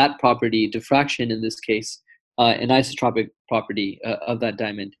makes that property, diffraction in this case, an isotropic property of that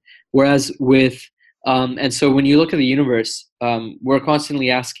diamond. Whereas with, and so when you look at the universe, we're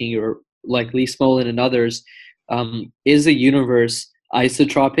constantly asking, or like Lee Smolin and others, is a universe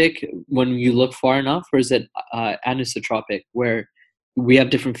isotropic when you look far enough, or is it anisotropic, where we have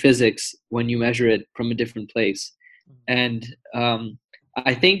different physics when you measure it from a different place? And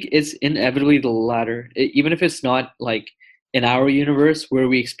I think it's inevitably the latter. Even if it's not like in our universe where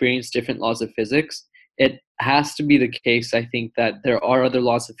we experience different laws of physics, it has to be the case, I think, that there are other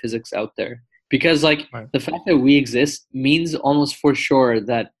laws of physics out there. Because like Right. the fact that we exist means almost for sure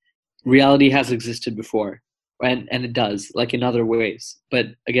that reality has existed before. And it does, like in other ways. But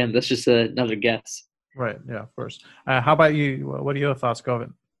again, that's just another guess. Right. Yeah, of course. How about you? What are your thoughts,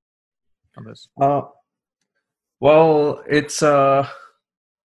 Govind, on this? Well, it's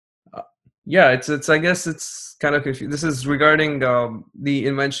yeah, it's I guess it's kind of confusing. This is regarding the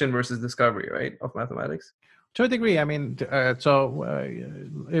invention versus discovery, right, of mathematics. To a degree, I mean,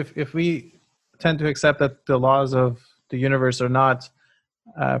 if we tend to accept that the laws of the universe are not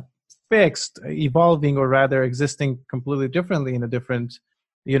fixed, evolving, or rather existing completely differently in a different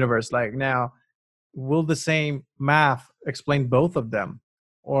universe, like now, will the same math explain both of them,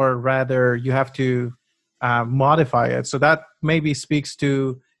 or rather you have to modify it? So that maybe speaks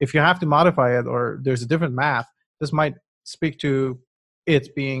to, if you have to modify it or there's a different math, this might speak to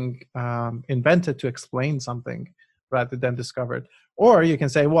it being invented to explain something rather than discovered. Or you can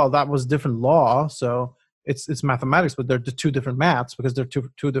say, well, that was different law, so it's mathematics, but they're the two different maths because they're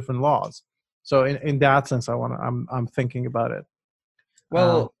two different laws. So in that sense, I'm thinking about it.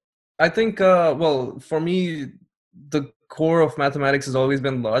 Well, I think well, for me, the core of mathematics has always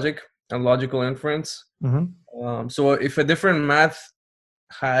been logic and logical inference. Mm-hmm. So if a different math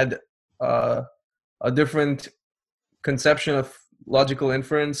had a different conception of logical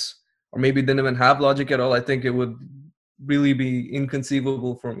inference, or maybe didn't even have logic at all, I think it would really be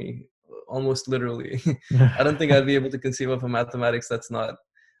inconceivable for me, almost literally. I don't think I'd be able to conceive of a mathematics that's not,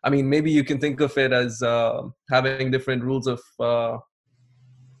 I mean, maybe you can think of it as having different rules of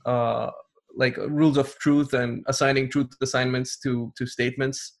like rules of truth and assigning truth assignments to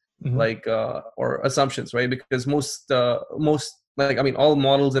statements, Mm-hmm. like or assumptions, right? Because most like, I mean, all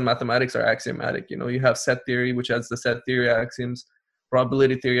models in mathematics are axiomatic. You know, you have set theory, which has the set theory axioms,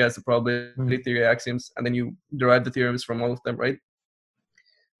 probability theory has the probability theory axioms, and then you derive the theorems from all of them, right?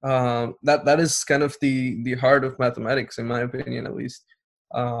 That is kind of the heart of mathematics, in my opinion, at least.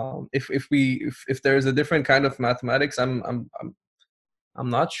 If there is a different kind of mathematics, I'm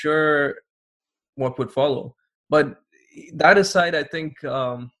not sure what would follow. But that aside, I think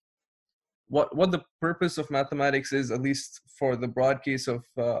what the purpose of mathematics is, at least for the broad case of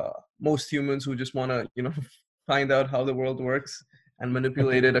most humans who just want to, you know, find out how the world works and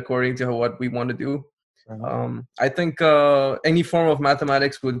manipulate it according to what we want to do. I think any form of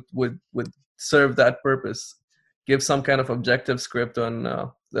mathematics would serve that purpose. Give some kind of objective script on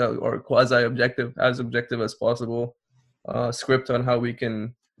or quasi-objective, as objective as possible, script on how we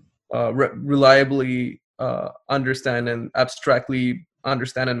can reliably understand and abstractly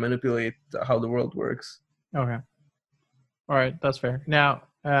understand and manipulate how the world works. Okay. All right, that's fair. Now,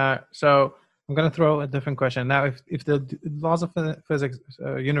 so I'm going to throw a different question. Now, if the laws of physics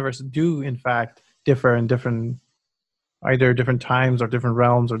universe do in fact differ in either different times or different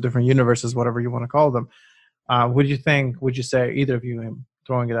realms or different universes, whatever you want to call them, would you say, either of you, I'm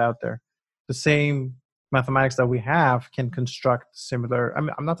throwing it out there, the same mathematics that we have can construct similar, I mean,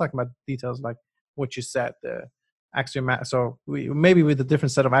 I'm not talking about details like what you said, the axiom, so maybe with a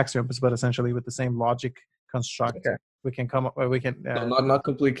different set of axioms, but essentially with the same logic construct, okay, we can come up, we can not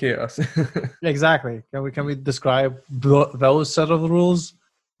complete chaos. Exactly. Can we describe those set of rules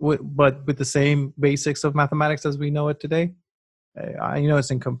but with the same basics of mathematics as we know it today? I know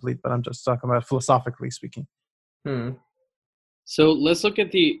it's incomplete, but I'm just talking about philosophically speaking. So let's look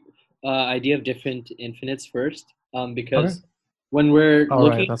at the idea of different infinites first, because when we're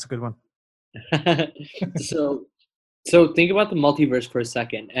looking, right, that's a good one. So think about the multiverse for a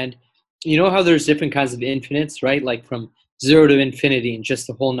second, and you know how there's different kinds of infinites, right? Like from 0 to infinity and just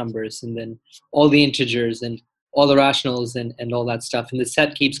the whole numbers, and then all the integers and all the rationals and all that stuff. And the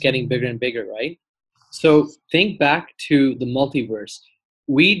set keeps getting bigger and bigger, right? So think back to the multiverse.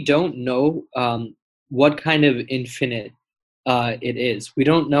 We don't know what kind of infinite it is. We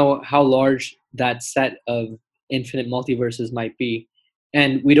don't know how large that set of infinite multiverses might be.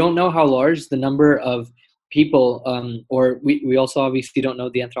 And we don't know how large the number of people, or we also obviously don't know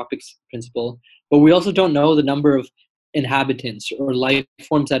the anthropic principle, but we also don't know the number of inhabitants or life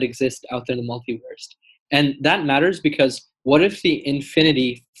forms that exist out there in the multiverse. And that matters because what if the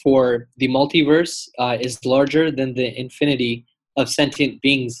infinity for the multiverse is larger than the infinity of sentient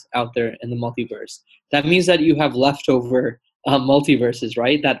beings out there in the multiverse? That means that you have leftover multiverses,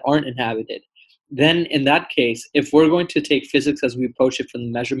 right, that aren't inhabited, then in that case, if we're going to take physics as we approach it from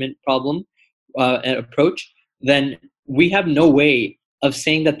the measurement problem and approach, then we have no way of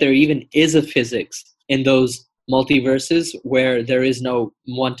saying that there even is a physics in those multiverses where there is no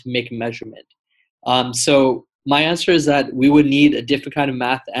one to make a measurement. So my answer is that we would need a different kind of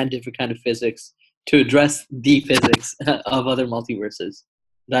math and different kind of physics to address the physics of other multiverses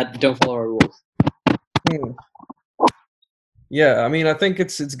that don't follow our rules. Hmm. Yeah, I mean, I think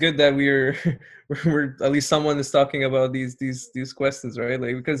it's good that we're we're at least someone is talking about these questions, right?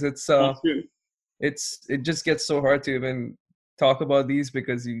 Like, because it just gets so hard to even talk about these,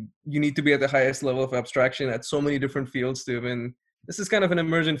 because you need to be at the highest level of abstraction at so many different fields to even. This is kind of an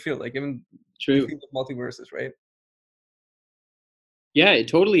emergent field, like even the field of multiverses, right? Yeah, it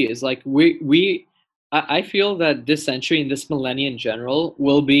totally is. Like I feel that this century and this millennia in general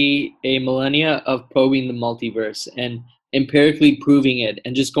will be a millennia of probing the multiverse and empirically proving it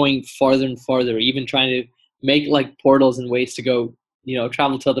and just going farther and farther, even trying to make like portals and ways to go,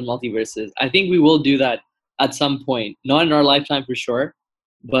 travel to other multiverses. I think we will do that at some point, not in our lifetime for sure,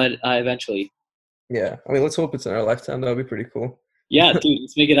 but eventually. Yeah, I mean, let's hope it's in our lifetime. That would be pretty cool. Yeah, dude,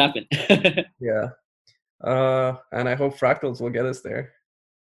 let's make it happen. Yeah. And I hope fractals will get us there.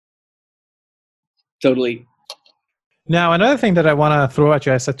 Totally. Now, another thing that I want to throw at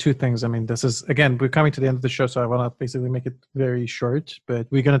you, I said two things. I mean, this is, again, we're coming to the end of the show, so I want to basically make it very short, but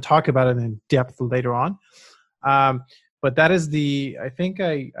we're going to talk about it in depth later on. But that is I think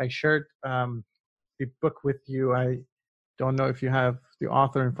I shared the book with you. I don't know if you have the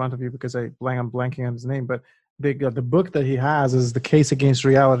author in front of you because I'm blanking on his name, but the book that he has is The Case Against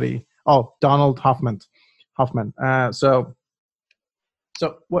Reality. Oh, Donald Hoffman. So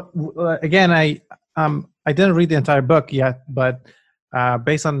what? Again, I didn't read the entire book yet, but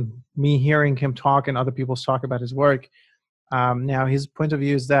based on me hearing him talk and other people's talk about his work, now his point of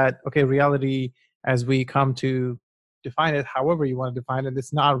view is that, okay, reality as we come to define it, however you want to define it,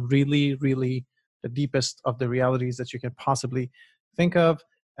 it's not really the deepest of the realities that you can possibly think of,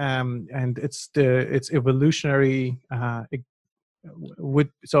 and it's evolutionary.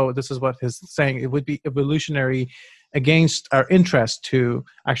 So this is what he's saying. It would be evolutionary against our interest to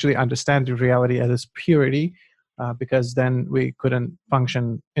actually understand the reality at its purity, because then we couldn't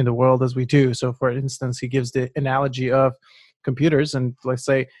function in the world as we do. So for instance, he gives the analogy of computers, and let's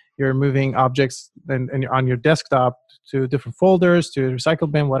say you're moving objects and on your desktop to different folders, to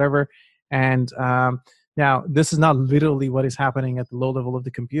recycle bin, whatever. And now this is not literally what is happening at the low level of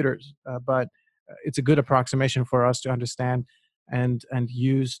the computers, but it's a good approximation for us to understand and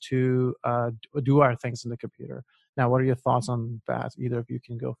use to do our things in the computer. Now, what are your thoughts on that? Either of you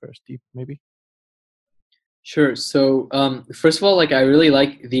can go first. Deep, maybe? Sure. So first of all, like, I really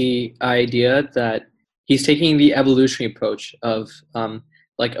like the idea that he's taking the evolutionary approach of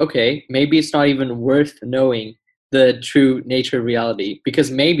like, okay, maybe it's not even worth knowing the true nature of reality,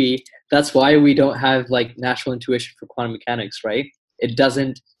 because maybe that's why we don't have like natural intuition for quantum mechanics, right? It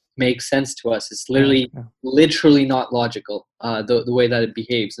doesn't make sense to us. It's literally not logical, the way that it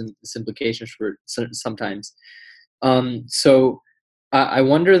behaves and its implications for sometimes. So I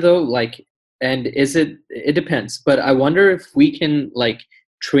wonder though, like, and it depends, but I wonder if we can like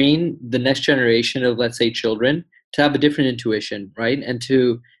train the next generation of, let's say, children to have a different intuition, right? And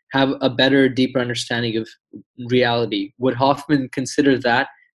to have a better, deeper understanding of reality. Would Hoffman consider that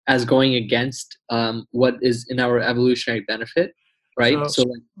as going against what is in our evolutionary benefit? Right. So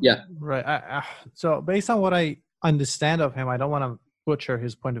like, yeah. Right. So based on what I understand of him, I don't want to butcher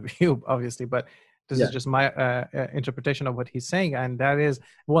his point of view, obviously, but this is just my interpretation of what he's saying. And that is,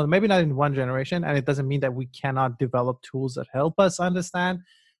 well, maybe not in one generation. And it doesn't mean that we cannot develop tools that help us understand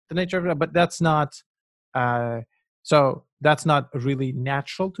the nature of it, but that's not, so that's not really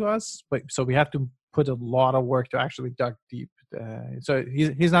natural to us. But so we have to put a lot of work to actually dig deep. So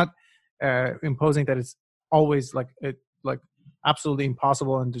he's not imposing that it's always like absolutely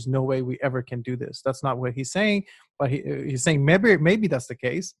impossible and there's no way we ever can do this. That's not what he's saying, but he's saying maybe that's the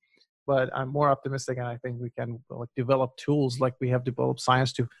case, but I'm more optimistic, and I think we can like develop tools like we have developed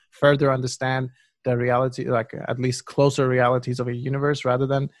science to further understand the reality, like at least closer realities of a universe rather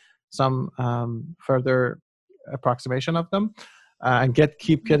than some further approximation of them, and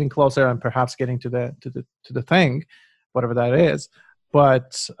keep getting closer and perhaps getting to the thing, whatever that is.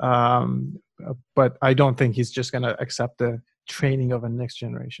 But I don't think he's just going to accept the training of a next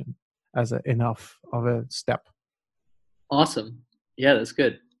generation as enough of a step. Awesome. Yeah, that's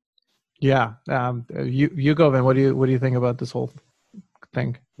good. Yeah. You go, Vin. What do you think about this whole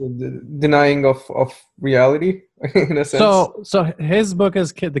thing? The denying of reality, in a sense. So his book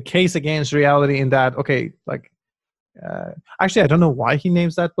is The Case Against Reality, in that, okay, like Actually, I don't know why he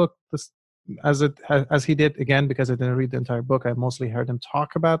names that book this as he did, again, because I didn't read the entire book. I mostly heard him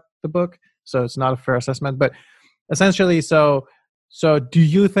talk about the book, so it's not a fair assessment. But essentially, so do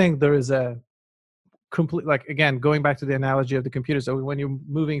you think there is a complete, like, again, going back to the analogy of the computer, so when you're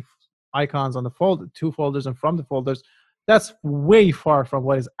moving icons on the two folders and from the folders, that's way far from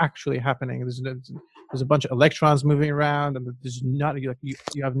what is actually happening. There's a bunch of electrons moving around, and there's not, you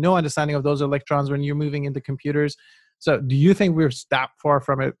have no understanding of those electrons when you're moving into computers. So do you think we're that far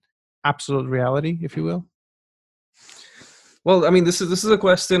from it, absolute reality, if you will? Well, I mean, this is a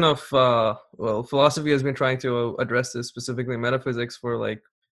question of philosophy has been trying to address this, specifically metaphysics, for like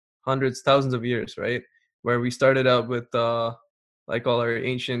hundreds, thousands of years, right? Where we started out with like all our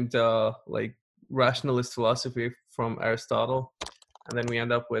ancient like rationalist philosophy from Aristotle, and then we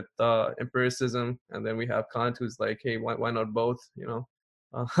end up with empiricism, and then we have Kant, who's like, hey, why not both? You know,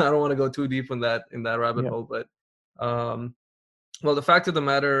 I don't want to go too deep in that rabbit hole, but well, the fact of the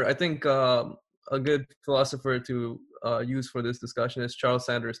matter, I think a good philosopher to use for this discussion is Charles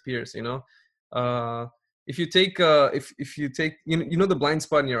Sanders Peirce. You know, if you take if you take you know the blind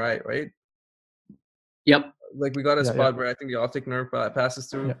spot in your eye, right? Yep. Like we got a spot where I think the optic nerve passes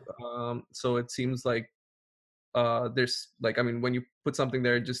through. So it seems like there's like, I mean, when you put something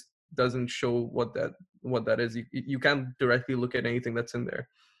there, it just doesn't show what that is. You can't directly look at anything that's in there.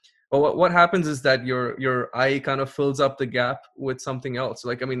 But what happens is that your eye kind of fills up the gap with something else.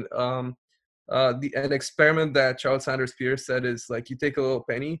 Like, I mean, an experiment that Charles Sanders Peirce said is like, you take a little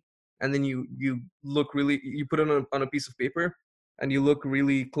penny and then you look really, you put it on a piece of paper and you look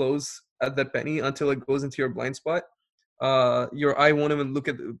really close at that penny until it goes into your blind spot. Your eye won't even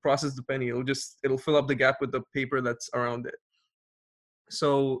process the penny. It'll fill up the gap with the paper that's around it.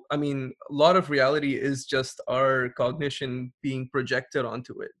 So, I mean, a lot of reality is just our cognition being projected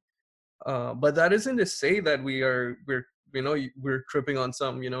onto it. But that isn't to say that we're tripping on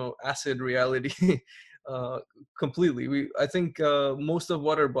some, acid reality completely. I think most of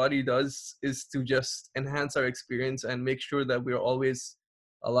what our body does is to just enhance our experience and make sure that we're always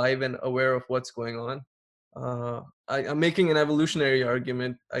alive and aware of what's going on. I'm making an evolutionary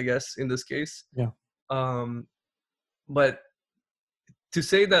argument, I guess, in this case. Yeah. But to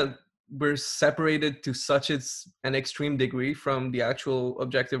say that we're separated to such an extreme degree from the actual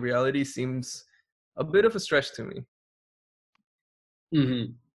objective reality seems a bit of a stretch to me.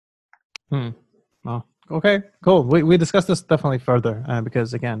 Oh, okay, cool. We discussed this definitely further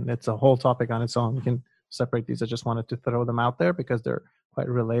because, again, it's a whole topic on its own. We can separate these. I just wanted to throw them out there because they're quite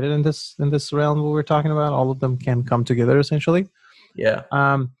related in this realm what we're talking about. All of them can come together essentially. Yeah.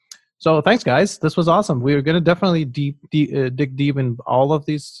 So thanks, guys. This was awesome. We're going to definitely dig deep in all of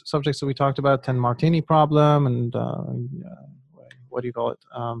these subjects that we talked about, 10 Martini problem and what do you call it?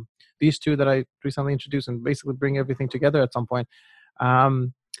 These two that I recently introduced, and basically bring everything together at some point.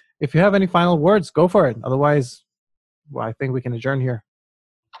 If you have any final words, go for it. Otherwise, I think we can adjourn here.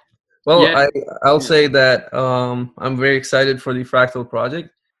 Well, yeah. I'll say that I'm very excited for the Fractal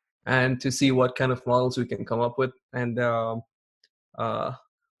project and to see what kind of models we can come up with. And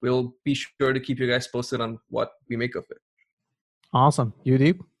we'll be sure to keep you guys posted on what we make of it. Awesome. You,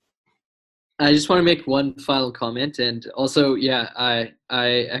 Deep? I just want to make one final comment. And also, I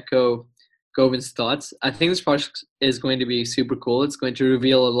echo Govind's thoughts. I think this project is going to be super cool. It's going to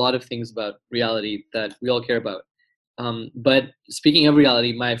reveal a lot of things about reality that we all care about. But speaking of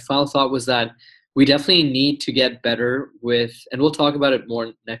reality, my final thought was that we definitely need to get better with, and we'll talk about it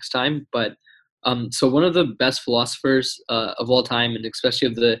more next time, but so one of the best philosophers of all time, and especially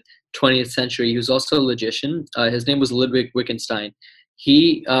of the 20th century, he was also a logician. His name was Ludwig Wittgenstein.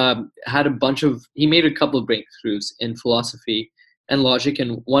 He he made a couple of breakthroughs in philosophy and logic,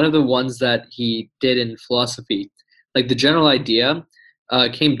 and one of the ones that he did in philosophy, like the general idea,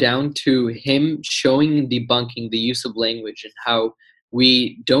 came down to him showing and debunking the use of language and how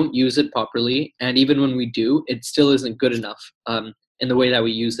we don't use it properly, and even when we do, it still isn't good enough in the way that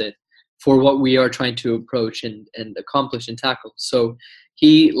we use it for what we are trying to approach and accomplish and tackle. So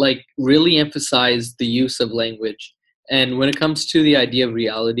he really emphasized the use of language. And when it comes to the idea of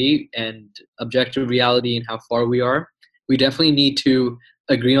reality and objective reality and how far we are, we definitely need to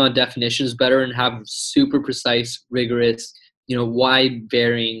agree on definitions better and have super precise, rigorous, wide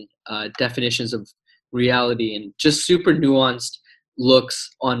varying definitions of reality and just super nuanced looks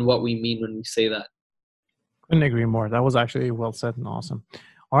on what we mean when we say that. Couldn't agree more. That was actually well said and awesome.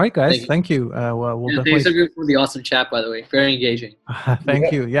 All right, guys. Thank you. We'll definitely. Thanks for the awesome chat, by the way. Very engaging.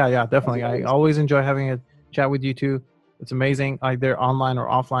 Thank you. Yeah, definitely. I always enjoy having a chat with you two. It's amazing, either online or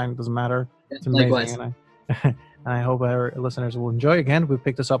offline. It doesn't matter. It's amazing. And I hope our listeners will enjoy. Again, we'll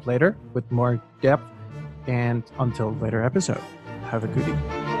pick this up later with more depth. And until later episode, have a good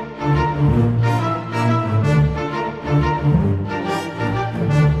evening.